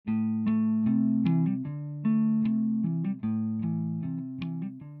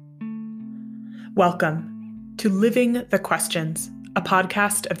Welcome to Living the Questions, a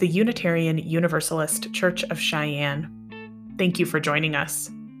podcast of the Unitarian Universalist Church of Cheyenne. Thank you for joining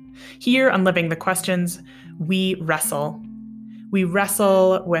us. Here on Living the Questions, we wrestle. We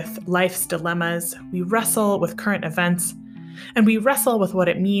wrestle with life's dilemmas, we wrestle with current events, and we wrestle with what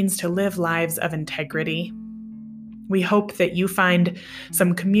it means to live lives of integrity. We hope that you find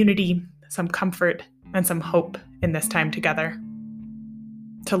some community, some comfort, and some hope in this time together.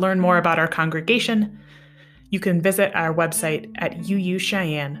 To learn more about our congregation, you can visit our website at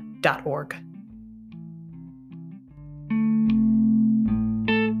uucheyenne.org.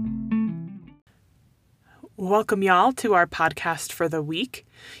 Welcome, y'all, to our podcast for the week.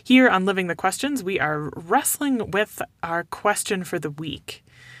 Here on Living the Questions, we are wrestling with our question for the week.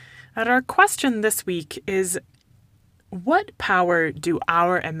 And our question this week is, what power do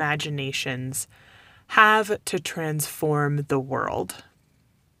our imaginations have to transform the world?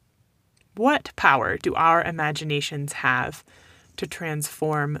 What power do our imaginations have to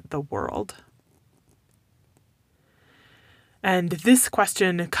transform the world? And this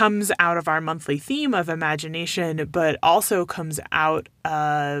question comes out of our monthly theme of imagination, but also comes out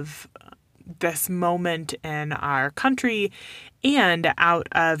of this moment in our country and out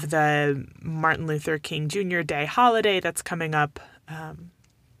of the Martin Luther King Jr. Day holiday that's coming up.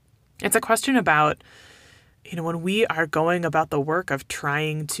 It's a question about, when we are going about the work of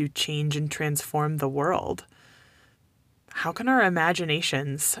trying to change and transform the world, how can our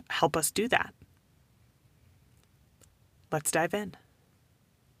imaginations help us do that? Let's dive in.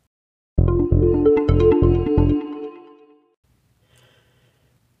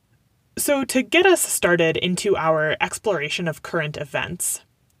 So to get us started into our exploration of current events,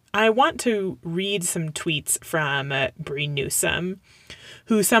 I want to read some tweets from Bree Newsom,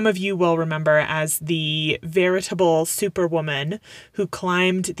 who some of you will remember as the veritable superwoman who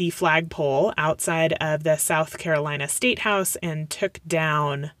climbed the flagpole outside of the South Carolina State House and took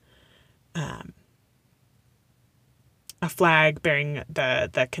down a flag bearing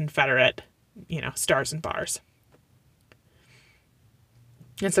the Confederate, stars and bars.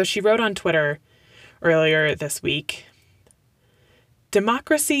 And so she wrote on Twitter earlier this week,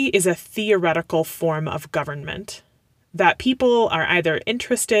 "Democracy is a theoretical form of government that people are either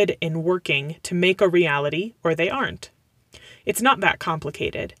interested in working to make a reality or they aren't. It's not that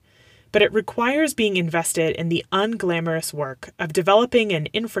complicated, but it requires being invested in the unglamorous work of developing an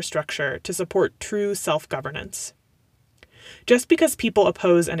infrastructure to support true self-governance. Just because people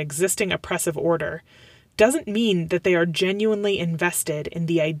oppose an existing oppressive order doesn't mean that they are genuinely invested in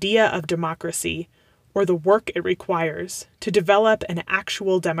the idea of democracy or the work it requires to develop an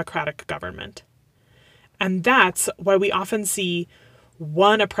actual democratic government. And that's why we often see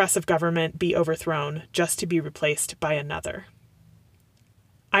one oppressive government be overthrown just to be replaced by another.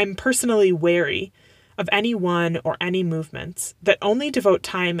 I'm personally wary of anyone or any movements that only devote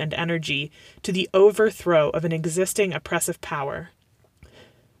time and energy to the overthrow of an existing oppressive power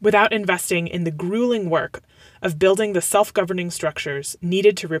without investing in the grueling work of building the self-governing structures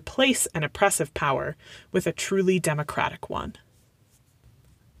needed to replace an oppressive power with a truly democratic one."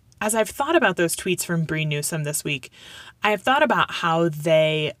 As I've thought about those tweets from Bree Newsom this week, I have thought about how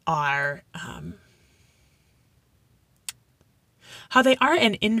they are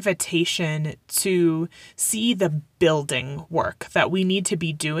an invitation to see the building work that we need to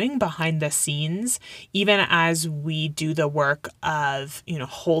be doing behind the scenes, even as we do the work of,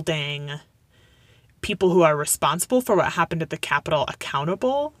 holding people who are responsible for what happened at the Capitol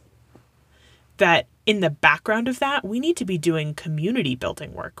accountable. That in the background of that, we need to be doing community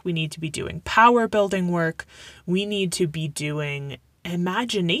building work. We need to be doing power building work. We need to be doing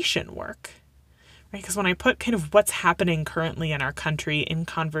imagination work. Right? Because when I put kind of what's happening currently in our country in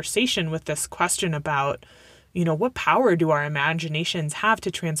conversation with this question about, what power do our imaginations have to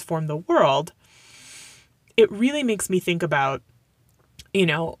transform the world, it really makes me think about,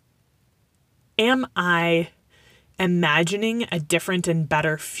 am I imagining a different and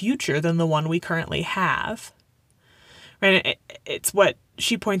better future than the one we currently have? Right? It's what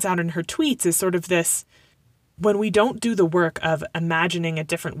she points out in her tweets is sort of this, when we don't do the work of imagining a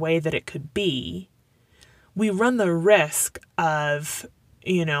different way that it could be, we run the risk of,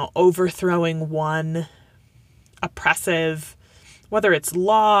 overthrowing one oppressive, whether it's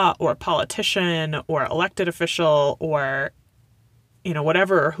law or politician or elected official or,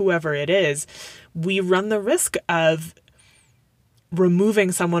 whatever or whoever it is, we run the risk of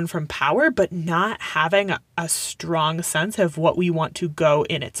removing someone from power, but not having a strong sense of what we want to go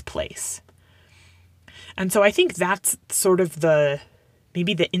in its place. And so I think that's sort of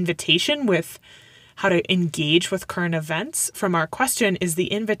maybe the invitation with how to engage with current events from our question is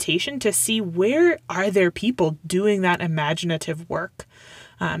the invitation to see where are there people doing that imaginative work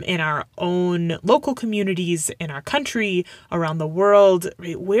in our own local communities, in our country, around the world.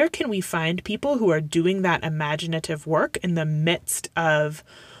 Right? Where can we find people who are doing that imaginative work in the midst of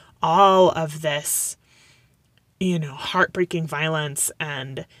all of this, heartbreaking violence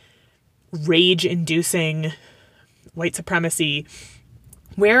and rage-inducing white supremacy?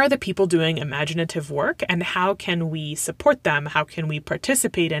 Where are the people doing imaginative work, and how can we support them? How can we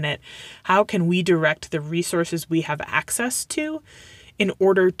participate in it? How can we direct the resources we have access to in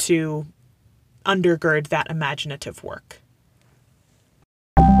order to undergird that imaginative work?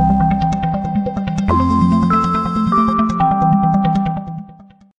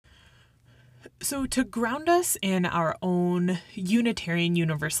 So to ground us in our own Unitarian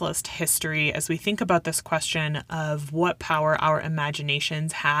Universalist history, as we think about this question of what power our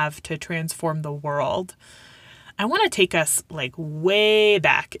imaginations have to transform the world, I want to take us way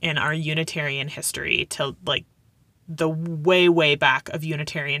back in our Unitarian history to the way back of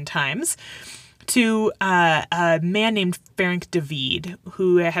Unitarian times to a man named Ferenc David,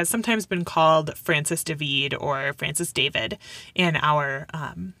 who has sometimes been called Francis David or Francis David in our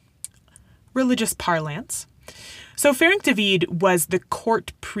religious parlance. So Ferenc David was the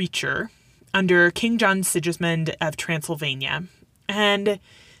court preacher under King John Sigismund of Transylvania. And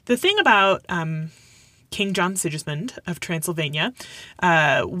the thing about King John Sigismund of Transylvania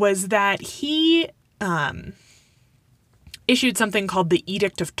was that he issued something called the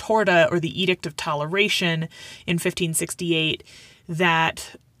Edict of Torda, or the Edict of Toleration, in 1568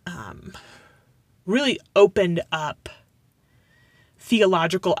 that really opened up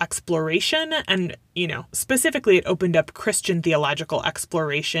theological exploration, and specifically it opened up Christian theological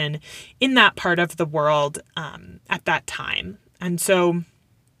exploration in that part of the world at that time. And so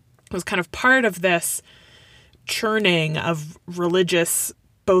it was kind of part of this churning of religious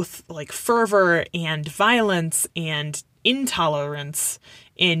both fervor and violence and intolerance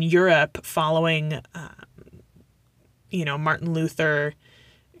in Europe following Martin Luther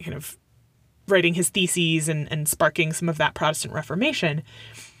kind of writing his theses and sparking some of that Protestant Reformation.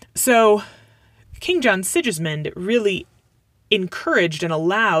 So King John Sigismund really encouraged and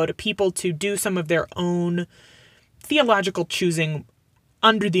allowed people to do some of their own theological choosing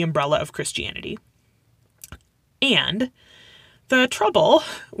under the umbrella of Christianity. And the trouble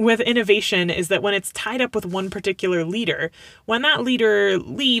with innovation is that when it's tied up with one particular leader, when that leader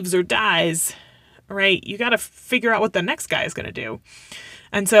leaves or dies, right, you got to figure out what the next guy is going to do.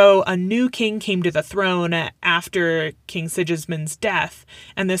 And so a new king came to the throne after King Sigismund's death,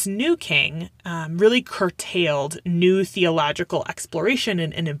 and this new king really curtailed new theological exploration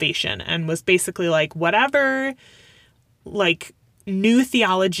and innovation, and was basically whatever new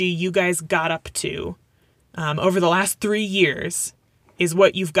theology you guys got up to over the last 3 years is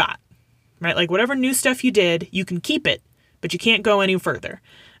what you've got, right? Whatever new stuff you did, you can keep it, but you can't go any further.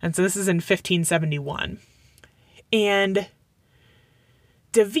 And so this is in 1571. And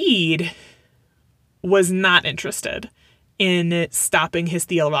David was not interested in stopping his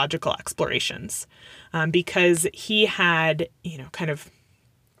theological explorations because he had,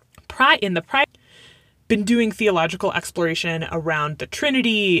 been doing theological exploration around the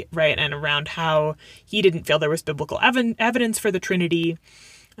Trinity, right, and around how he didn't feel there was biblical evidence for the Trinity.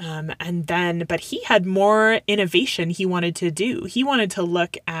 But he had more innovation he wanted to do. He wanted to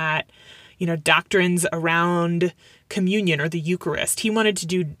look at, doctrines around communion or the Eucharist. He wanted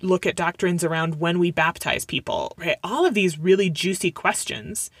to look at doctrines around when we baptize people, right? All of these really juicy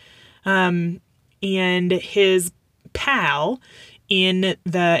questions. And his pal in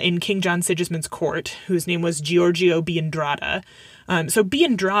King John Sigismund's court, whose name was Giorgio Biandrata. So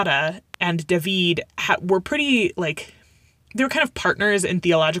Biandrata and David were pretty they were kind of partners in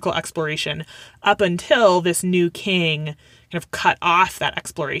theological exploration up until this new king kind of cut off that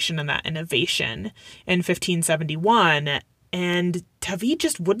exploration and that innovation in 1571, and David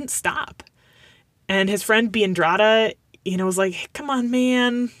just wouldn't stop. And his friend Biandrata, was like, come on,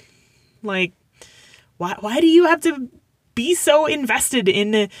 man, why do you have to be so invested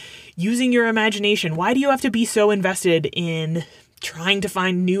in using your imagination? Why do you have to be so invested in trying to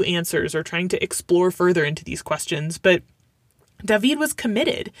find new answers or trying to explore further into these questions? But David was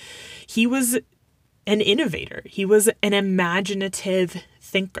committed. He was an innovator. He was an imaginative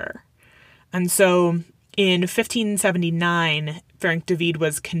thinker. And so in 1579, Ferenc David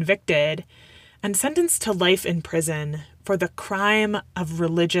was convicted and sentenced to life in prison for the crime of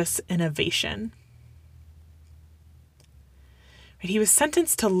religious innovation. He was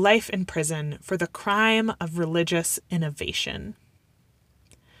sentenced to life in prison for the crime of religious innovation.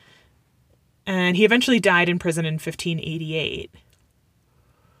 And he eventually died in prison in 1588.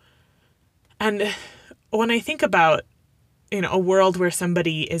 And when I think about, a world where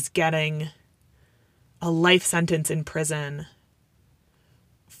somebody is getting a life sentence in prison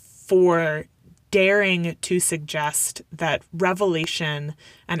for daring to suggest that revelation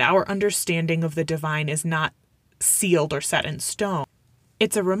and our understanding of the divine is not sealed or set in stone,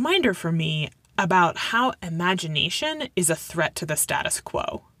 it's a reminder for me about how imagination is a threat to the status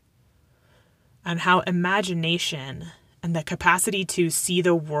quo, and how imagination and the capacity to see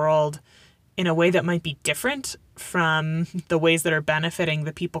the world in a way that might be different from the ways that are benefiting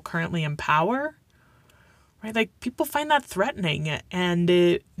the people currently in power, right? Like, people find that threatening,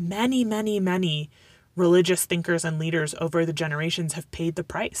 and many, many, many religious thinkers and leaders over the generations have paid the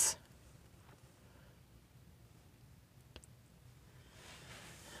price.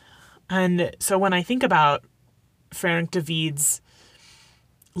 And so when I think about Frère David's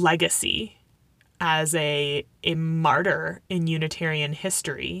legacy as a martyr in Unitarian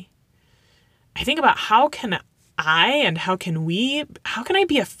history, I think about how can I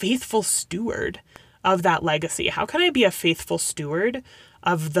be a faithful steward of that legacy? How can I be a faithful steward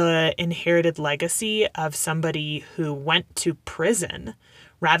of the inherited legacy of somebody who went to prison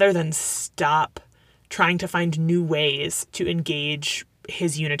rather than stop trying to find new ways to engage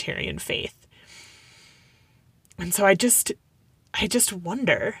his Unitarian faith? And so I just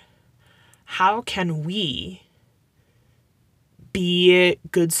wonder, how can we be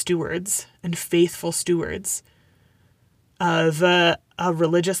good stewards and faithful stewards of a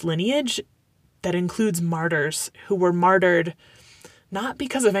religious lineage that includes martyrs who were martyred not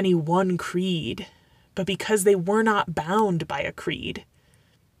because of any one creed, but because they were not bound by a creed?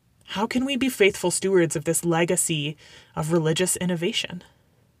 How can we be faithful stewards of this legacy of religious innovation?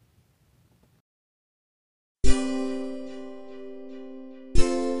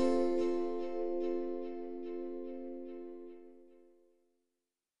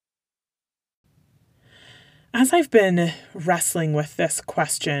 As I've been wrestling with this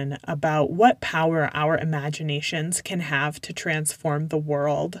question about what power our imaginations can have to transform the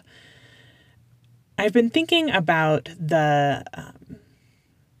world, I've been thinking about the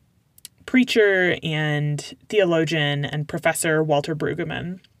preacher and theologian and professor Walter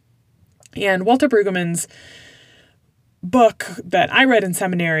Brueggemann. And Walter Brueggemann's book that I read in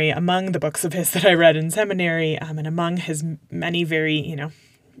seminary, among the books of his that I read in seminary, and among his many very,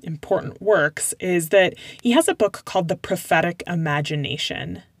 important works, is that he has a book called The Prophetic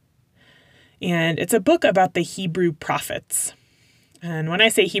Imagination. And it's a book about the Hebrew prophets. And when I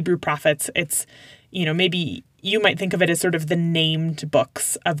say Hebrew prophets, it's, maybe you might think of it as sort of the named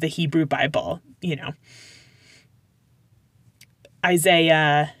books of the Hebrew Bible,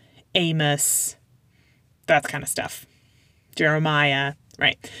 Isaiah, Amos, that kind of stuff. Jeremiah,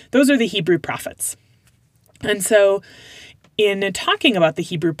 right? Those are the Hebrew prophets. And so in talking about the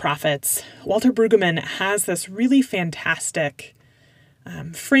Hebrew prophets, Walter Brueggemann has this really fantastic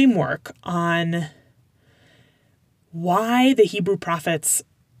framework on why the Hebrew prophets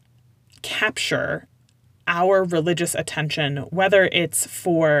capture our religious attention, whether it's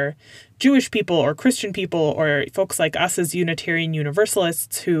for Jewish people or Christian people or folks like us as Unitarian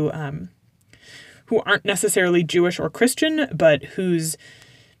Universalists who aren't necessarily Jewish or Christian, but whose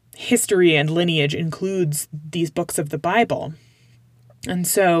history and lineage includes these books of the Bible. And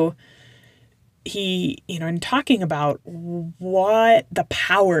so he, in talking about what the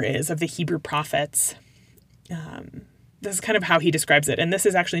power is of the Hebrew prophets, this is kind of how he describes it. And this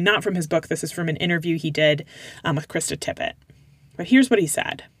is actually not from his book. This is from an interview he did with Krista Tippett. But here's what he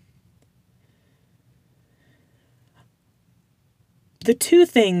said. The two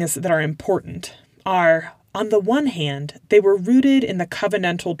things that are important are, on the one hand, they were rooted in the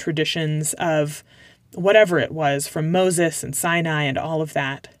covenantal traditions of whatever it was from Moses and Sinai and all of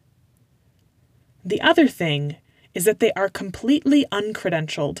that. The other thing is that they are completely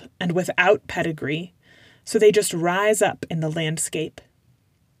uncredentialed and without pedigree, so they just rise up in the landscape.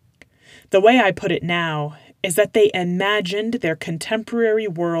 The way I put it now is that they imagined their contemporary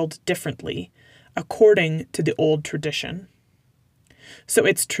world differently, according to the old tradition. So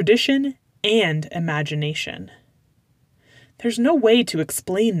it's tradition and imagination. There's no way to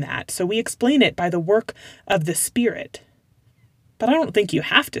explain that, so we explain it by the work of the Spirit. But I don't think you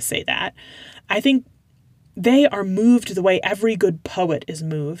have to say that. I think they are moved the way every good poet is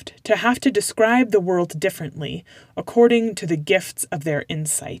moved, to have to describe the world differently, according to the gifts of their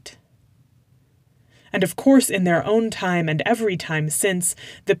insight. And of course, in their own time and every time since,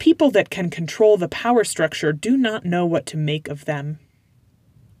 the people that can control the power structure do not know what to make of them.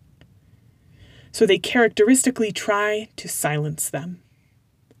 So they characteristically try to silence them.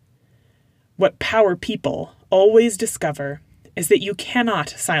 What power people always discover is that you cannot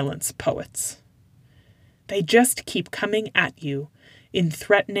silence poets. They just keep coming at you in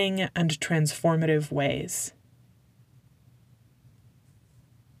threatening and transformative ways.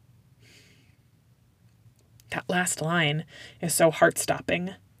 That last line is so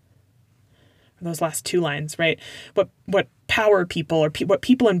heart-stopping. Those last two lines, right? What power people or what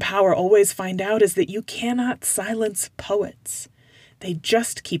people in power always find out is that you cannot silence poets. They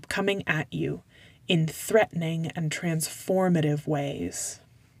just keep coming at you in threatening and transformative ways.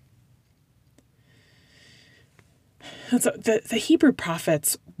 And so the Hebrew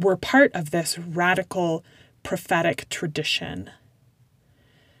prophets were part of this radical prophetic tradition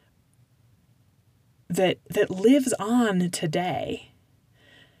that lives on today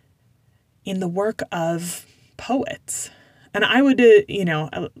in the work of poets. And I would,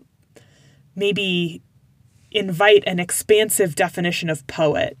 maybe invite an expansive definition of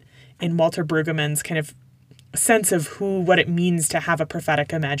poet in Walter Brueggemann's kind of sense of what it means to have a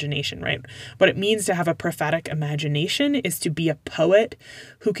prophetic imagination, right? What it means to have a prophetic imagination is to be a poet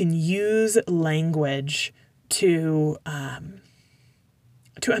who can use language to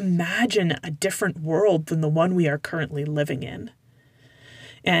imagine a different world than the one we are currently living in.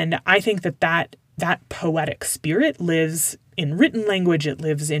 And I think that poetic spirit lives in written language, it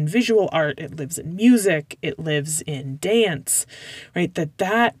lives in visual art, it lives in music, it lives in dance, right?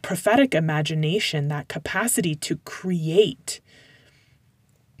 That prophetic imagination, that capacity to create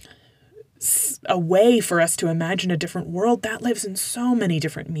a way for us to imagine a different world, that lives in so many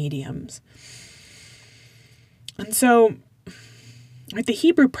different mediums. And so, right, the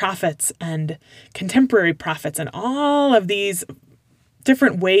Hebrew prophets and contemporary prophets and all of these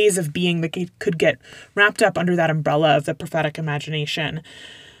different ways of being that could get wrapped up under that umbrella of the prophetic imagination.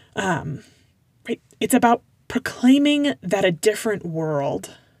 Right? It's about proclaiming that a different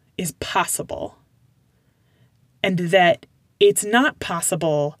world is possible and that it's not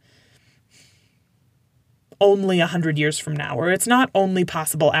possible only 100 years from now, or it's not only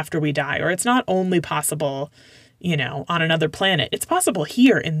possible after we die, or it's not only possible, on another planet. It's possible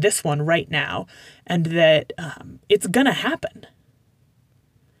here in this one right now, and that it's going to happen.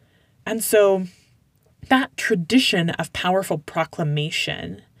 And so that tradition of powerful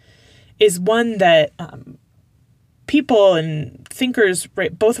proclamation is one that people and thinkers,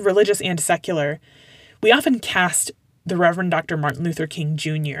 right, both religious and secular, we often cast the Reverend Dr. Martin Luther King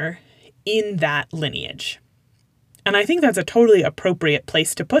Jr. in that lineage. And I think that's a totally appropriate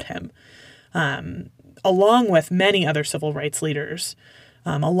place to put him, along with many other civil rights leaders,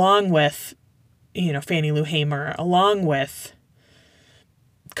 along with, Fannie Lou Hamer, along with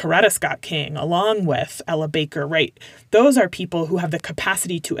Coretta Scott King, along with Ella Baker, right? Those are people who have the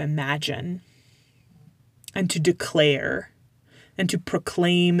capacity to imagine and to declare and to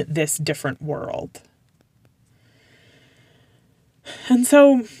proclaim this different world. And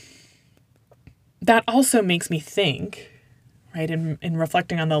so that also makes me think, right, in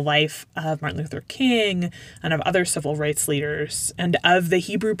reflecting on the life of Martin Luther King and of other civil rights leaders and of the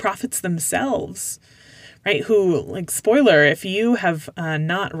Hebrew prophets themselves, right, who, like, spoiler, if you have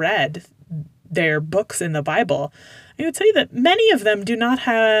not read their books in the Bible, I would say that many of them do not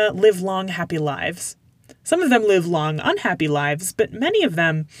live long, happy lives. Some of them live long, unhappy lives, but many of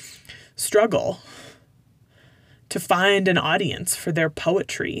them struggle to find an audience for their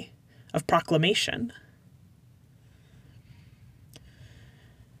poetry of proclamation.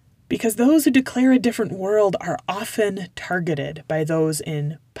 Because those who declare a different world are often targeted by those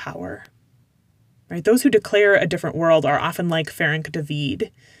in power. Right? Those who declare a different world are often like Ferenc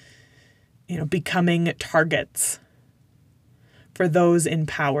David, becoming targets for those in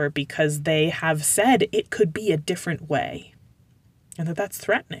power because they have said it could be a different way, and that's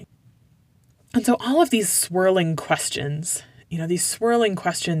threatening. And so all of these swirling questions,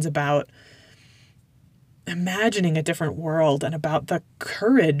 about imagining a different world and about the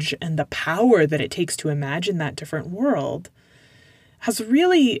courage and the power that it takes to imagine that different world has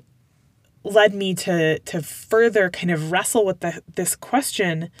really led me to further kind of wrestle with this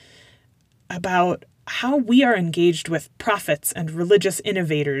question about how we are engaged with prophets and religious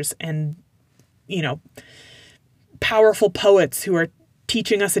innovators and, powerful poets who are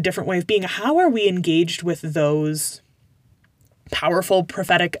teaching us a different way of being. How are we engaged with those powerful,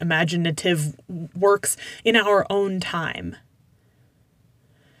 prophetic, imaginative works in our own time?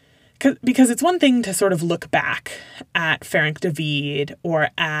 Because it's one thing to sort of look back at Ferenc David or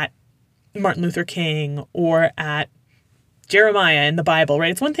at Martin Luther King or at Jeremiah in the Bible,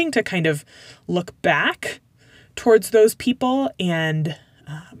 right? It's one thing to kind of look back towards those people and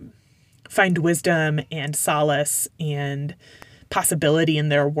find wisdom and solace and possibility in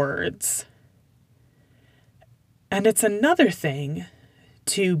their words. And it's another thing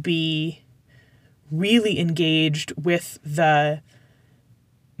to be really engaged with the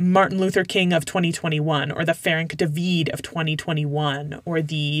Martin Luther King of 2021, or the Ferenc David of 2021, or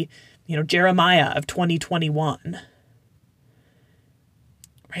the, Jeremiah of 2021.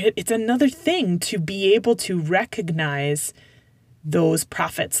 Right? It's another thing to be able to recognize those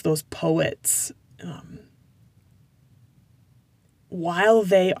prophets, those poets, while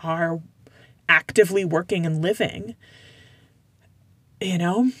they are actively working and living.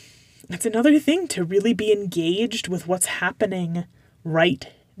 It's another thing to really be engaged with what's happening right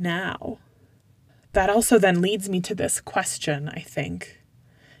now. That also then leads me to this question, I think,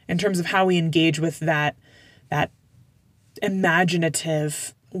 in terms of how we engage with that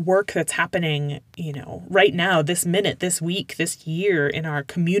imaginative work that's happening, right now, this minute, this week, this year, in our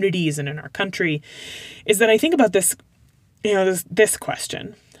communities and in our country, is that I think about this, this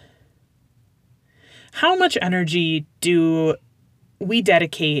question. How much energy do we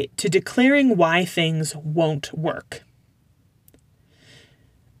dedicate to declaring why things won't work?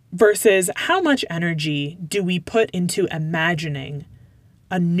 Versus how much energy do we put into imagining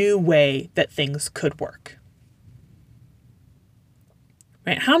a new way that things could work?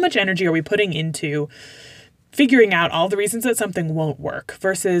 Right? How much energy are we putting into figuring out all the reasons that something won't work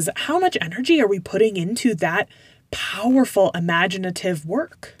versus how much energy are we putting into that powerful imaginative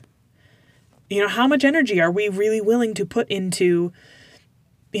work? How much energy are we really willing to put into,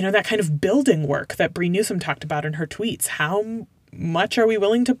 that kind of building work that Bree Newsome talked about in her tweets? How much are we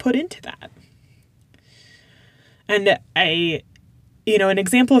willing to put into that? And an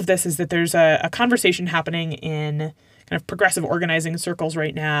example of this is that there's a conversation happening in kind of progressive organizing circles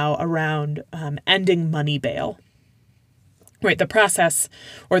right now around ending money bail, right? The process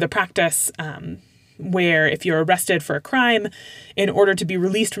or the practice where if you're arrested for a crime, in order to be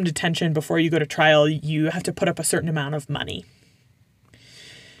released from detention before you go to trial, you have to put up a certain amount of money.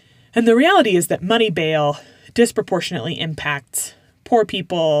 And the reality is that money bail disproportionately impacts poor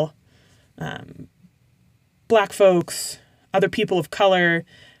people, Black folks, other people of color,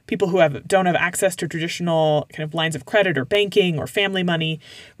 people who don't have access to traditional kind of lines of credit or banking or family money,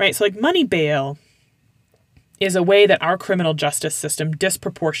 right? So money bail is a way that our criminal justice system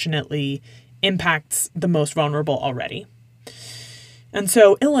disproportionately impacts the most vulnerable already. And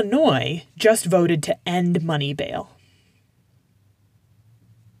so Illinois just voted to end money bail.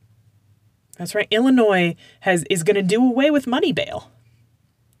 That's right. Illinois is going to do away with money bail.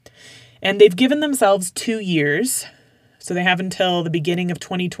 And they've given themselves 2 years. So they have until the beginning of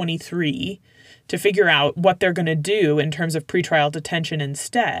 2023 to figure out what they're going to do in terms of pretrial detention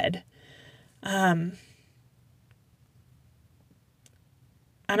instead. And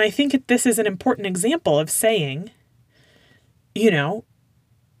I think this is an important example of saying, we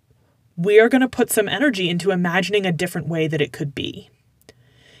are going to put some energy into imagining a different way that it could be.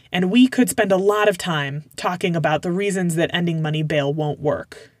 And we could spend a lot of time talking about the reasons that ending money bail won't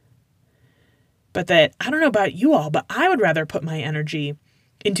work. But that, I don't know about you all, but I would rather put my energy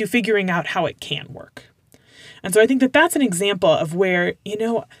into figuring out how it can work. And so I think that that's an example of where,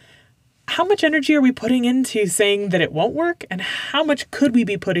 how much energy are we putting into saying that it won't work? And how much could we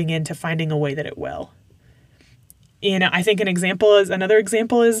be putting into finding a way that it will? I think another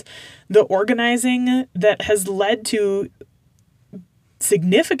example is the organizing that has led to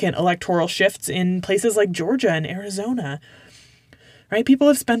significant electoral shifts in places like Georgia and Arizona, right? People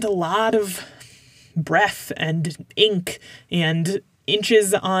have spent a lot of breath and ink and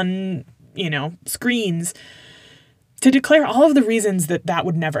inches on, screens to declare all of the reasons that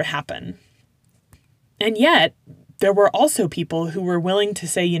would never happen. And yet there were also people who were willing to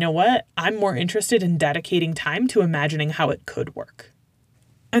say, I'm more interested in dedicating time to imagining how it could work.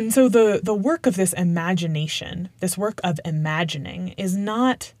 And so the work of this imagination, this work of imagining, is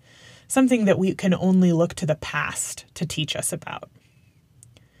not something that we can only look to the past to teach us about.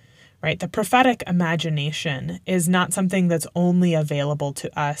 Right? The prophetic imagination is not something that's only available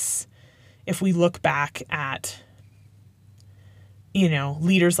to us if we look back at,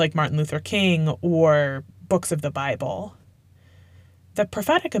 leaders like Martin Luther King or books of the Bible. The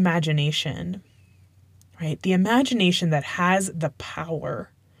prophetic imagination, right? The imagination that has the power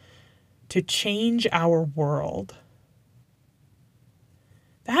to change our world,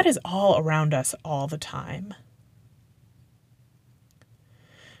 that is all around us all the time.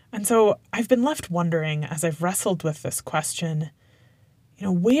 And so I've been left wondering as I've wrestled with this question,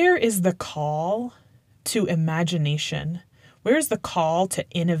 where is the call to imagination? Where is the call to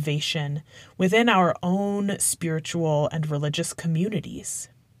innovation within our own spiritual and religious communities?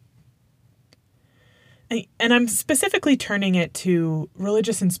 And I'm specifically turning it to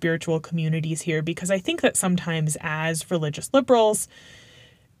religious and spiritual communities here because I think that sometimes as religious liberals,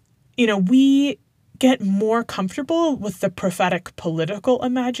 we get more comfortable with the prophetic political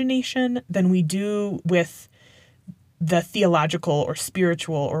imagination than we do with the theological or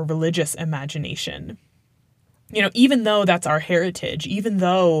spiritual or religious imagination. Even though that's our heritage, even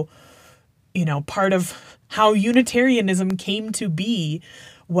though, part of how Unitarianism came to be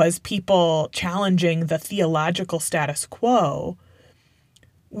was people challenging the theological status quo,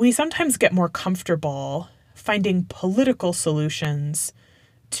 we sometimes get more comfortable finding political solutions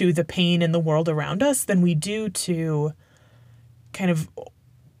to the pain in the world around us than we do to kind of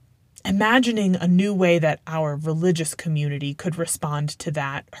imagining a new way that our religious community could respond to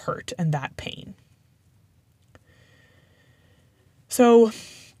that hurt and that pain. So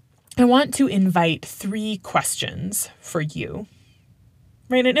I want to invite 3 questions for you.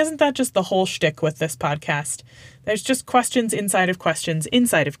 Right? And isn't that just the whole shtick with this podcast? There's just questions inside of questions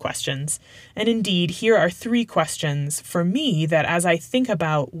inside of questions. And indeed, here are 3 questions for me that as I think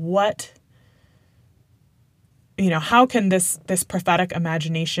about how can this prophetic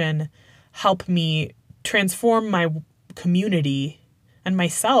imagination help me transform my community and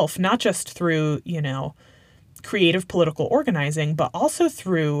myself, not just through, creative political organizing, but also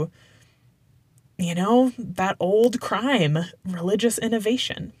through that old crime, religious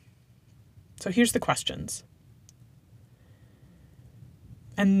innovation. So here's the questions.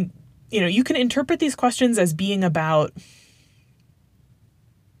 And, you can interpret these questions as being about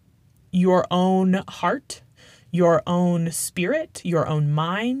your own heart, your own spirit, your own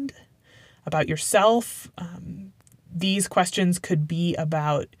mind, about yourself. These questions could be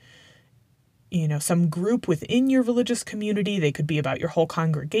about some group within your religious community. They could be about your whole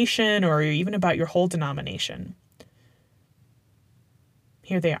congregation or even about your whole denomination.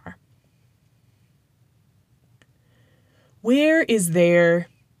 Here they are. Where is there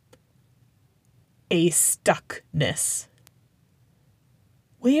a stuckness?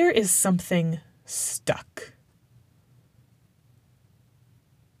 Where is something stuck?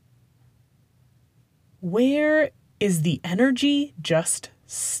 Where is the energy just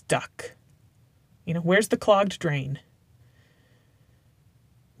stuck? Where's the clogged drain?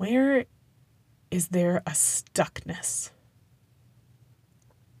 Where is there a stuckness?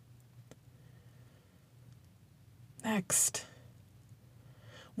 Next,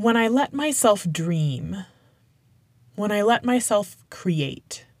 when I let myself dream, when I let myself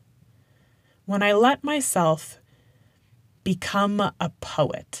create, when I let myself become a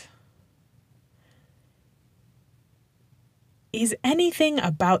poet, is anything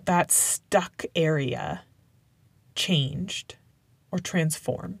about that stuck area changed or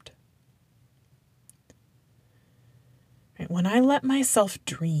transformed? Right? When I let myself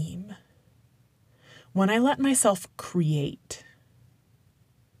dream, when I let myself create,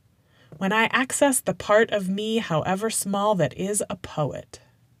 when I access the part of me, however small, that is a poet,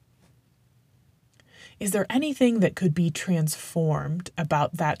 is there anything that could be transformed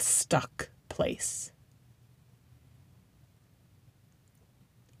about that stuck place?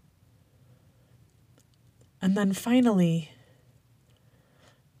 And then finally,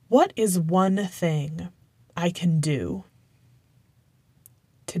 what is one thing I can do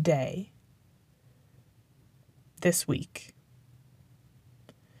today, this week,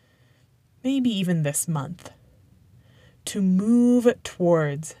 maybe even this month, to move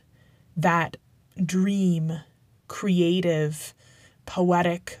towards that dream, creative,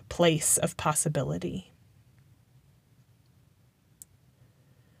 poetic place of possibility?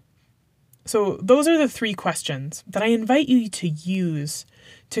 So those are the 3 questions that I invite you to use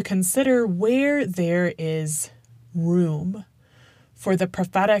to consider where there is room for the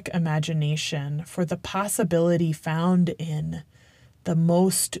prophetic imagination, for the possibility found in the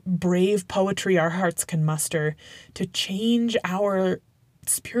most brave poetry our hearts can muster to change our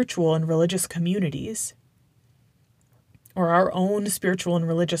spiritual and religious communities, or our own spiritual and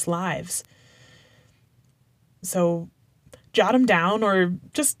religious lives. So jot them down or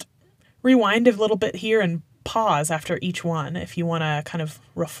just rewind a little bit here and pause after each one if you want to kind of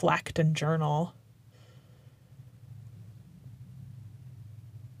reflect and journal.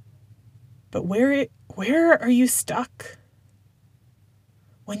 But where are you stuck?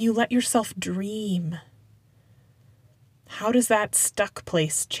 When you let yourself dream, how does that stuck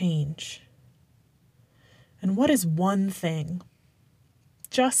place change? And what is one thing,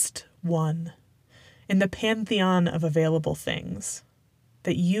 just one, in the pantheon of available things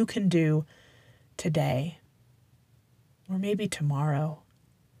that you can do today, or maybe tomorrow,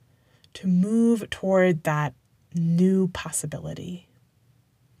 to move toward that new possibility?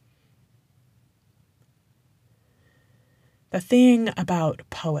 The thing about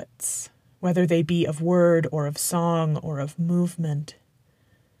poets, whether they be of word or of song or of movement,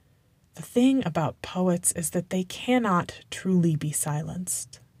 the thing about poets is that they cannot truly be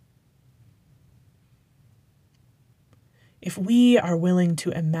silenced. If we are willing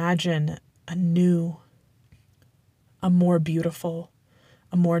to imagine a new, a more beautiful,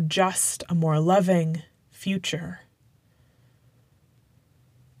 a more just, a more loving future,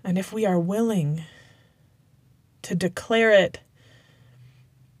 and if we are willing to declare it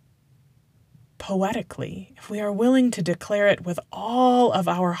poetically, if we are willing to declare it with all of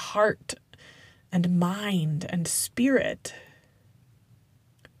our heart and mind and spirit,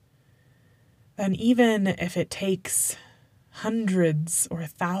 then even if it takes hundreds or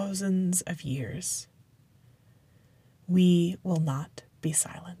thousands of years, we will not be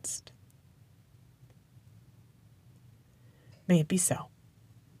silenced. May it be so.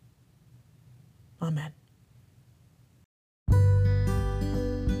 Amen.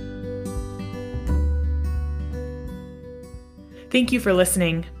 Thank you for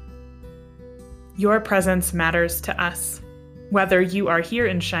listening. Your presence matters to us. Whether you are here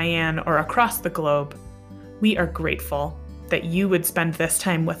in Cheyenne or across the globe, we are grateful that you would spend this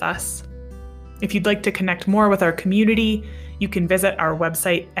time with us. If you'd like to connect more with our community, you can visit our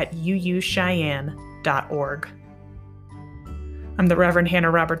website at uucheyenne.org. I'm the Reverend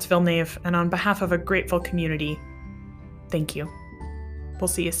Hannah Roberts Villeneuve, and on behalf of a grateful community, thank you. We'll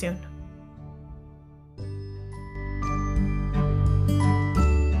see you soon.